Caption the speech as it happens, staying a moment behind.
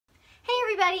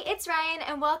everybody, it's Ryan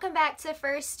and welcome back to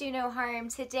First Do No Harm.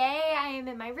 Today I am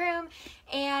in my room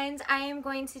and I am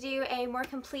going to do a more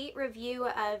complete review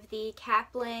of the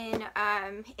Kaplan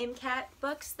MCAT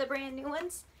books, the brand new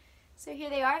ones. So here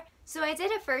they are. So I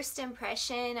did a first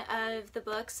impression of the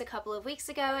books a couple of weeks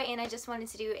ago and I just wanted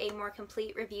to do a more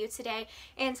complete review today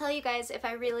and tell you guys if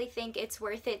I really think it's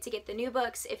worth it to get the new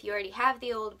books if you already have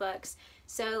the old books.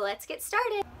 So let's get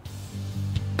started.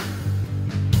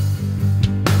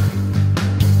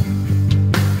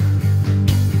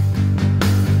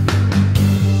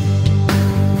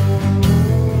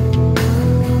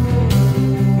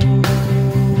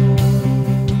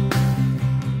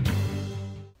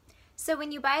 So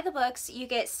when you buy the books, you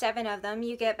get 7 of them.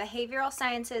 You get behavioral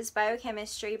sciences,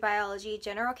 biochemistry, biology,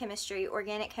 general chemistry,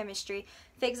 organic chemistry,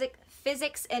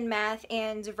 physics and math,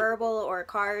 and verbal or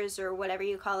CARS or whatever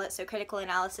you call it, so critical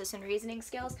analysis and reasoning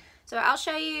skills. So I'll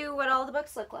show you what all the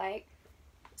books look like.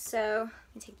 So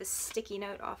let me take the sticky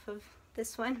note off of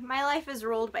this one. My life is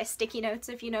ruled by sticky notes.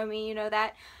 If you know me, you know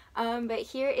that. But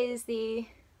here is the,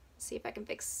 let's see if I can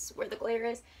fix where the glare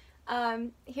is.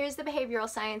 Here's the behavioral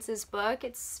sciences book.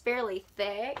 It's fairly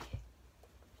thick.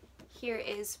 Here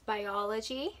is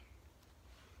biology.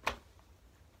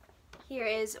 Here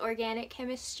is organic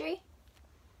chemistry,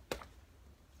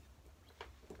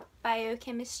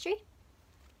 biochemistry,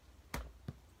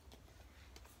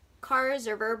 CARS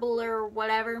or verbal or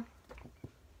whatever,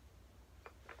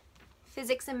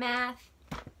 physics and math,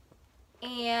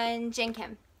 and Gen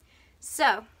Chem.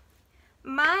 So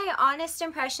my honest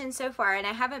impression so far, and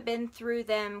I haven't been through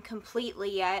them completely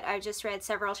yet, I've just read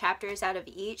several chapters out of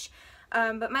each,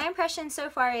 but my impression so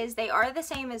far is they are the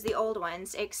same as the old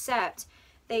ones, except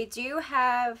they do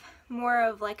have more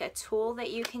of like a tool that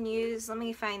you can use. Let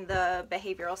me find the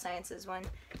behavioral sciences one,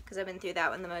 because I've been through that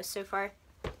one the most so far.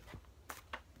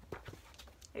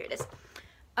 Here it is.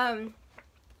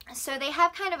 So they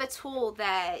have kind of a tool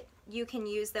that you can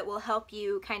use that will help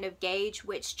you kind of gauge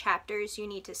which chapters you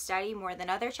need to study more than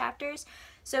other chapters.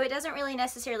 So it doesn't really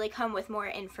necessarily come with more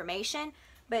information,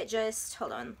 but just,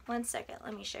 hold on one second,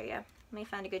 let me show you. Let me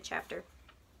find a good chapter.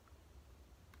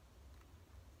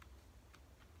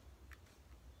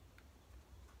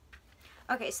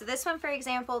 Okay, so this one, for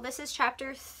example, this is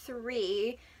chapter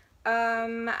 3.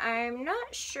 I'm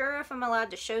not sure if I'm allowed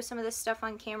to show some of this stuff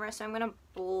on camera, so I'm going to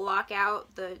block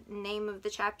out the name of the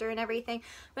chapter and everything,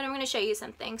 but I'm going to show you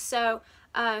something. So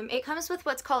it comes with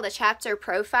what's called a chapter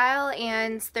profile,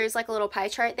 and there's like a little pie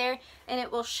chart there, and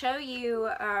it will show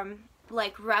you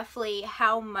like roughly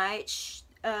how much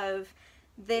of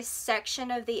this section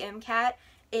of the MCAT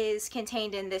is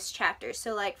contained in this chapter.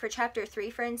 So like for chapter 3,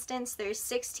 for instance, there's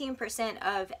 16%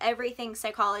 of everything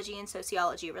psychology and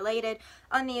sociology related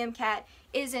on the MCAT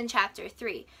is in chapter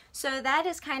 3. So that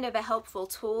is kind of a helpful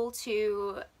tool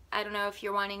to, I don't know, if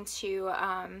you're wanting to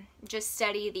just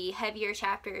study the heavier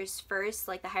chapters first,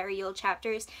 like the higher yield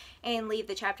chapters, and leave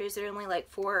the chapters that are only like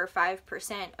 4 or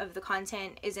 5% of the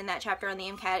content is in that chapter on the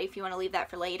MCAT if you want to leave that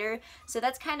for later. So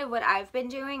that's kind of what I've been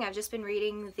doing. I've just been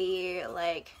reading the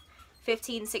like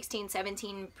 15, 16,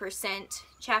 17%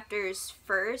 chapters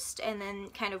first and then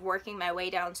kind of working my way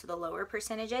down to the lower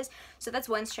percentages. So that's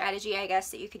one strategy, I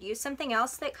guess, that you could use. Something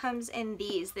else that comes in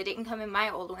these that didn't come in my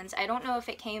old ones, I don't know if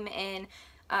it came in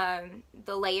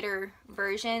the later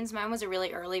versions. Mine was a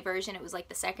really early version. It was like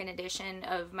the 2nd edition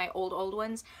of my old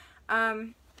ones.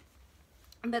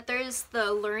 But there's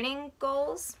the learning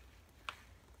goals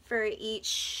for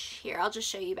each. Here, I'll just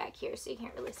show you back here so you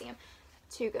can't really see them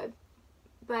too good.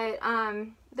 But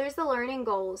there's the learning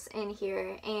goals in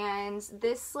here, and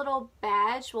this little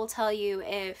badge will tell you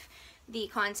if the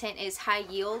content is high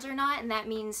yield or not, and that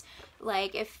means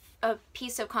like if a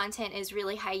piece of content is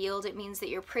really high yield, it means that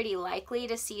you're pretty likely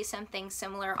to see something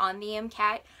similar on the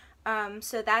MCAT.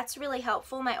 So that's really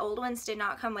helpful. My old ones did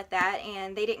not come with that,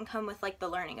 and they didn't come with like the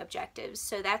learning objectives,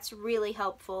 so that's really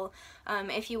helpful.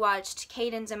 If you watched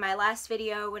Caden's in my last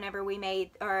video, whenever we made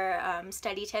our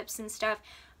study tips and stuff,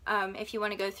 if you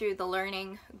want to go through the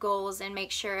learning goals and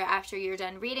make sure after you're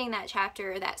done reading that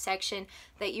chapter or that section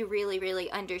that you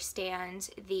really understand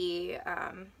the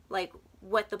like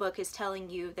what the book is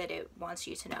telling you that it wants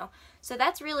you to know. So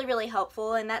that's really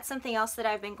helpful, and that's something else that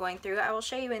I've been going through. I will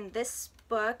show you in this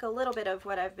book a little bit of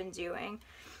what I've been doing.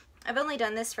 I've only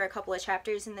done this for a couple of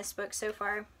chapters in this book so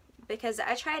far because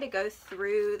I try to go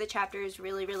through the chapters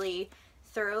really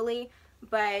thoroughly,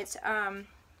 but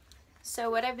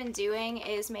so what I've been doing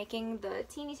is making the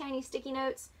teeny tiny sticky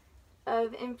notes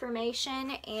of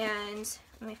information, and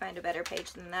let me find a better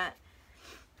page than that,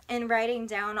 and writing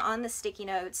down on the sticky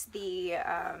notes the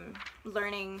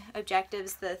learning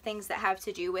objectives, the things that have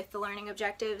to do with the learning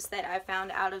objectives that I've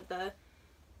found out of the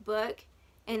book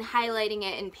and highlighting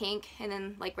it in pink and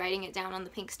then like writing it down on the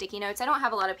pink sticky notes. I don't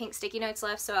have a lot of pink sticky notes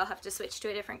left, so I'll have to switch to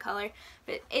a different color,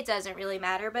 but it doesn't really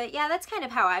matter. But yeah, that's kind of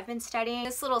how I've been studying.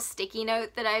 This little sticky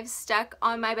note that I've stuck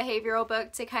on my behavioral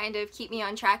book to kind of keep me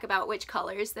on track about which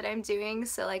colors that I'm doing.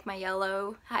 So like my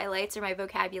yellow highlights are my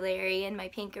vocabulary, and my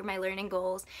pink are my learning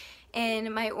goals,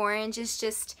 and my orange is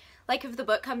just like if the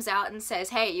book comes out and says,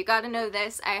 hey, you gotta know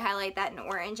this, I highlight that in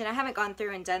orange. And I haven't gone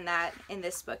through and done that in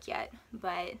this book yet,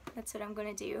 but that's what I'm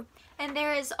gonna do. And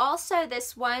there is also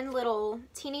this one little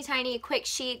teeny tiny quick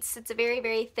sheets. It's a very,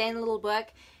 very thin little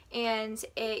book, and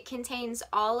it contains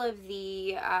all of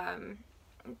the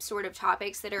sort of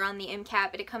topics that are on the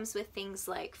MCAT, but it comes with things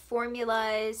like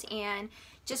formulas and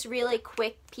just really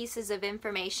quick pieces of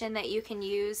information that you can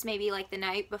use maybe like the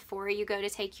night before you go to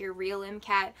take your real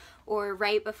MCAT, or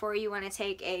right before you want to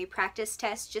take a practice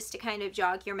test, just to kind of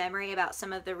jog your memory about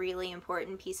some of the really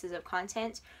important pieces of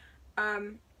content.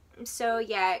 So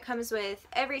yeah, it comes with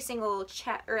every single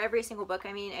book,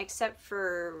 I mean, except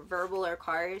for verbal or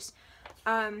cars.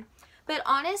 But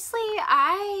honestly,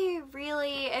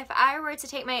 if I were to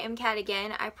take my MCAT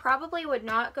again, I probably would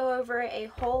not go over a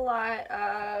whole lot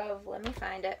of,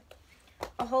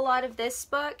 a whole lot of this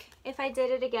book if I did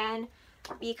it again,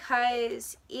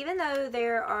 because even though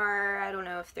there are, I don't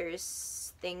know if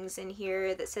there's things in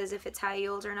here that says if it's high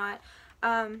yield or not,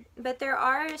 but there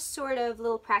are sort of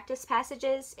little practice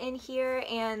passages in here,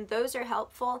 and those are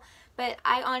helpful. But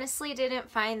I honestly didn't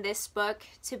find this book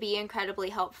to be incredibly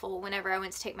helpful whenever I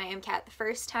went to take my MCAT the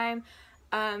first time.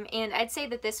 And I'd say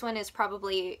that this one is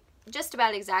probably just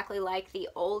about exactly like the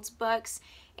old books.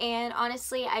 And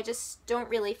honestly, I just don't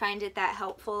really find it that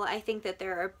helpful. I think that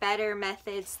there are better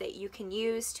methods that you can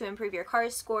use to improve your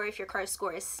CARS score if your CARS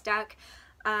score is stuck.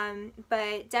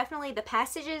 But definitely the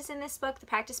passages in this book, the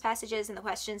practice passages and the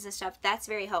questions and stuff, that's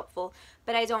very helpful.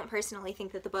 But I don't personally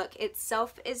think that the book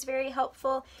itself is very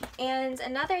helpful. And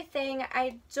another thing,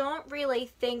 I don't really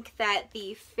think that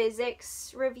the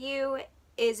physics review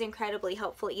is incredibly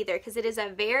helpful either, because it is a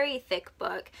very thick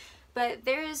book. But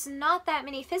there's not that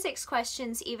many physics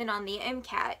questions even on the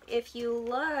MCAT. If you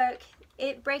look,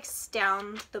 it breaks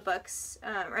down the books,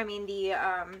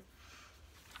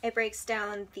 it breaks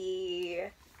down the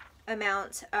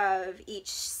amount of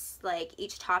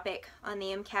each topic on the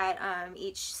MCAT,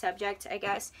 each subject, I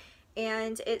guess.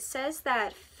 And it says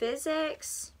that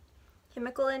physics,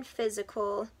 chemical and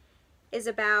physical, is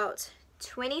about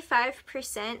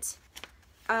 25%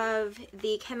 of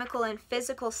the chemical and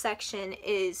physical section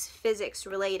is physics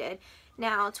related.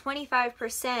 Now,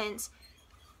 25%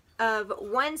 of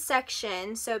one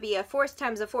section, so it'd be a fourth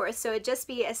times a fourth, so it'd just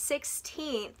be a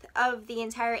 16th of the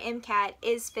entire MCAT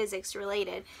is physics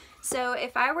related. So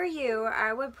if I were you,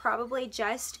 I would probably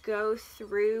just go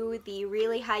through the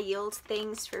really high yield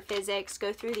things for physics,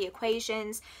 go through the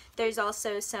equations. There's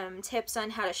also some tips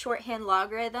on how to shorthand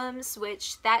logarithms,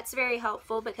 which that's very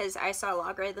helpful because I saw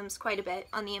logarithms quite a bit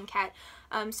on the MCAT.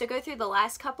 So go through the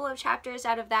last couple of chapters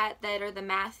out of that are the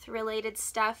math related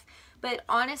stuff. But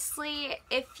honestly,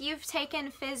 if you've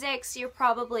taken physics, you're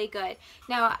probably good.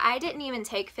 Now, I didn't even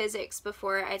take physics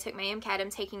before I took my MCAT. I'm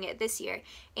taking it this year.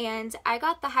 And I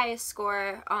got the highest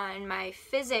score on my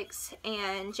physics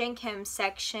and Gen Chem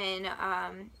section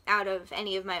out of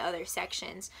any of my other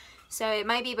sections. So it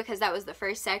might be because that was the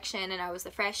first section and I was the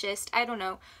freshest. I don't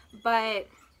know. But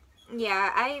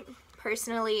yeah, I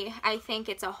think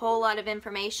it's a whole lot of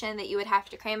information that you would have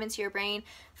to cram into your brain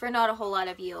for not a whole lot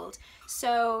of yield.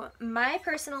 So my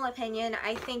personal opinion,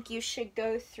 I think you should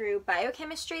go through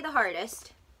biochemistry the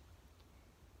hardest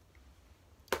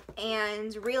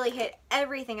and really hit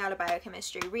everything out of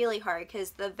biochemistry really hard,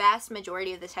 because the vast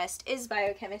majority of the test is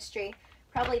biochemistry.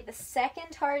 Probably the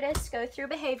second hardest, go through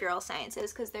behavioral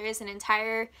sciences, because there is an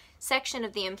entire section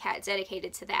of the MCAT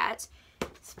dedicated to that.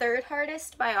 Third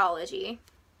hardest, biology.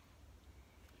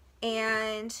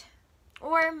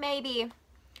 Or maybe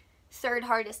third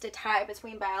hardest, a tie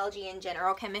between biology and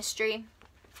general chemistry.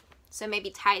 So maybe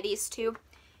tie these two.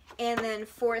 And then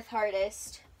fourth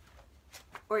hardest,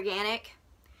 organic.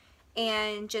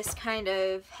 And just kind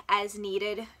of as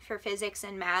needed for physics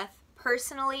and math.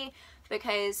 Personally,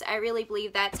 because I really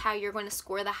believe that's how you're going to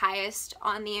score the highest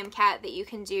on the MCAT that you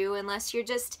can do, unless you're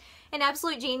just an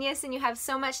absolute genius and you have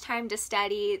so much time to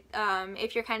study.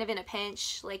 If you're kind of in a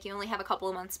pinch, like you only have a couple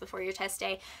of months before your test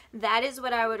day, that is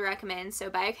what I would recommend. So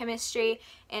biochemistry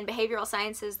and behavioral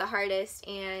sciences the hardest,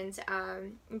 and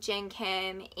Gen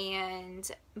Chem and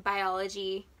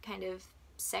biology kind of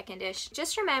secondish.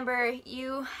 Just remember,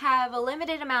 you have a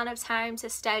limited amount of time to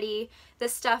study the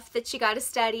stuff that you got to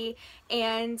study,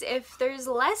 and if there's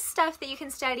less stuff that you can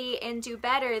study and do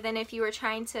better than if you were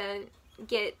trying to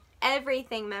get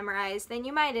everything memorized, then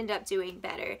you might end up doing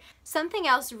better. Something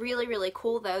else really, really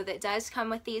cool though that does come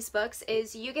with these books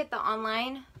is you get the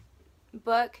online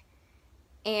book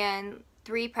and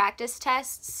 3 practice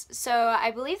tests. So I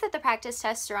believe that the practice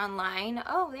tests are online.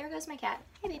 Oh, there goes my cat.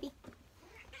 Hey, baby.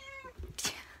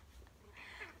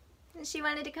 She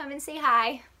wanted to come and say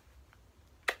hi.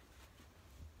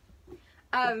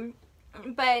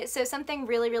 But so something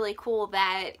really, really cool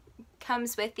that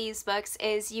comes with these books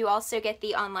is you also get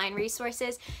the online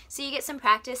resources. So you get some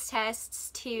practice tests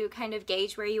to kind of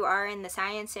gauge where you are in the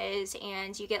sciences,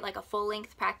 and you get like a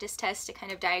full-length practice test to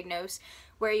kind of diagnose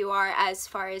where you are as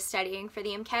far as studying for the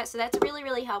MCAT. So that's really,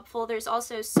 really helpful. There's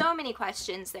also so many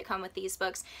questions that come with these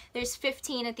books. There's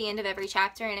 15 at the end of every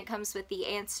chapter, and it comes with the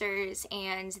answers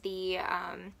and the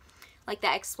like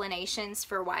the explanations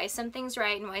for why something's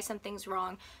right and why something's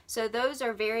wrong. So those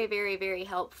are very, very, very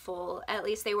helpful. At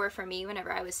least they were for me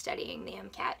whenever I was studying the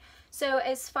MCAT. So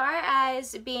as far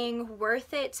as being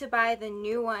worth it to buy the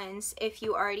new ones if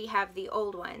you already have the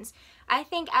old ones, I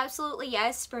think absolutely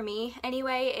yes. For me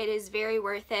anyway, it is very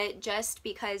worth it just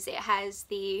because it has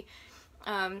the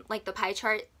like the pie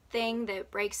chart thing that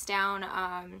breaks down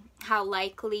how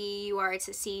likely you are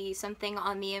to see something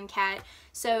on the MCAT.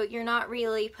 So you're not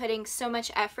really putting so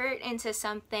much effort into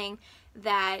something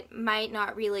that might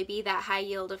not really be that high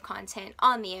yield of content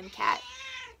on the MCAT.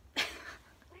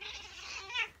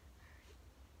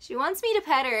 She wants me to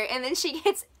pet her, and then she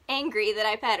gets angry that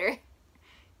I pet her.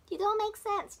 You don't make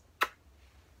sense.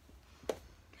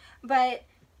 But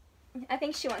I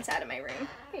think she wants out of my room.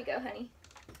 Here you go, honey.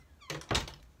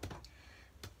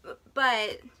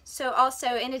 But so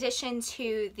also in addition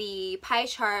to the pie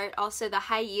chart, also the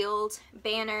high yield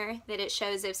banner that it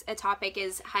shows if a topic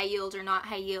is high yield or not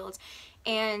high yield,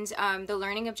 and the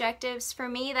learning objectives, for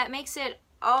me that makes it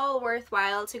all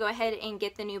worthwhile to go ahead and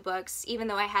get the new books even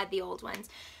though I had the old ones,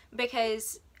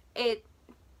 because it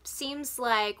seems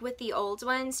like with the old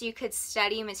ones you could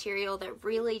study material that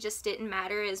really just didn't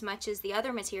matter as much as the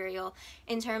other material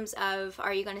in terms of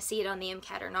are you going to see it on the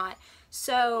MCAT or not.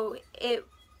 So it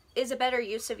is a better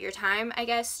use of your time, I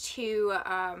guess, to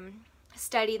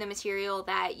study the material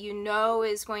that you know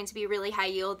is going to be really high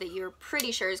yield, that you're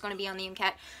pretty sure is going to be on the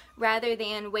MCAT, rather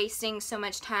than wasting so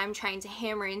much time trying to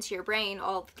hammer into your brain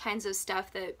all kinds of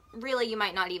stuff that really you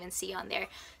might not even see on there.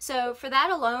 So for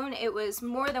that alone, it was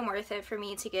more than worth it for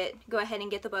me to go ahead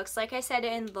and get the books. Like I said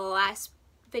in the last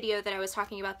video that I was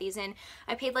talking about these in,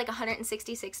 I paid like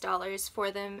 $166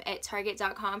 for them at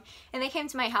Target.com, and they came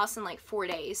to my house in like 4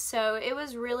 days. So it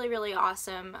was really, really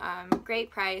awesome. Great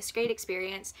price, great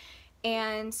experience.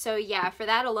 And so yeah, for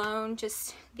that alone,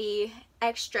 just the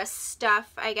extra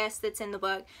stuff, I guess, that's in the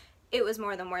book, it was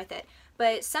more than worth it.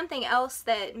 But something else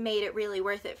that made it really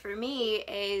worth it for me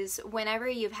is whenever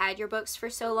you've had your books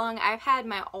for so long, I've had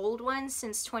my old ones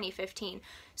since 2015.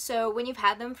 So when you've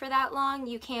had them for that long,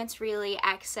 you can't really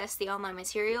access the online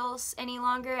materials any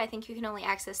longer. I think you can only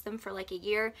access them for like a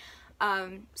year.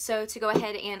 So to go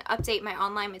ahead and update my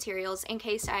online materials in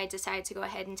case I decide to go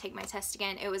ahead and take my test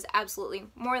again, it was absolutely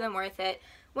more than worth it.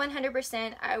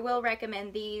 100%. I will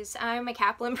recommend these. I'm a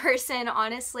Kaplan person,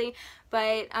 honestly,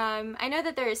 but I know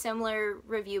that there are similar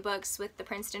review books with the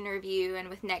Princeton Review and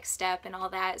with Next Step and all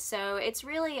that, so it's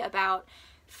really about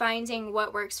finding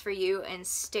what works for you and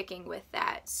sticking with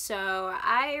that. So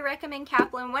I recommend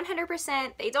Kaplan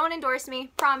 100%. They don't endorse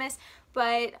me, promise,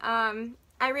 but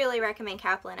I really recommend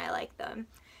Kaplan. I like them.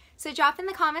 So drop in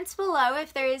the comments below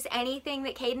if there is anything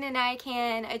that Caden and I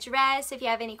can address. If you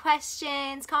have any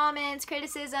questions, comments,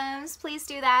 criticisms, please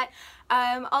do that.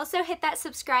 Also hit that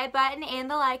subscribe button and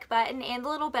the like button and the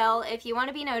little bell if you want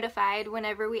to be notified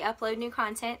whenever we upload new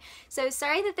content. So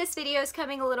sorry that this video is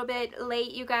coming a little bit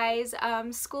late, you guys.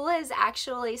 School is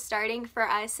actually starting for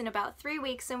us in about 3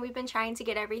 weeks, and we've been trying to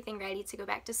get everything ready to go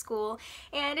back to school.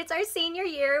 And it's our senior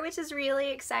year, which is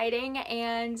really exciting.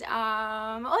 And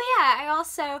oh yeah, I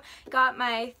also got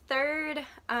my third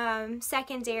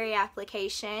secondary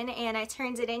application, and I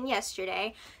turned it in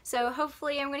yesterday. So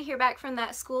hopefully I'm going to hear back from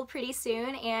that school pretty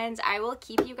soon, and I will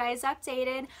keep you guys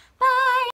updated. Bye!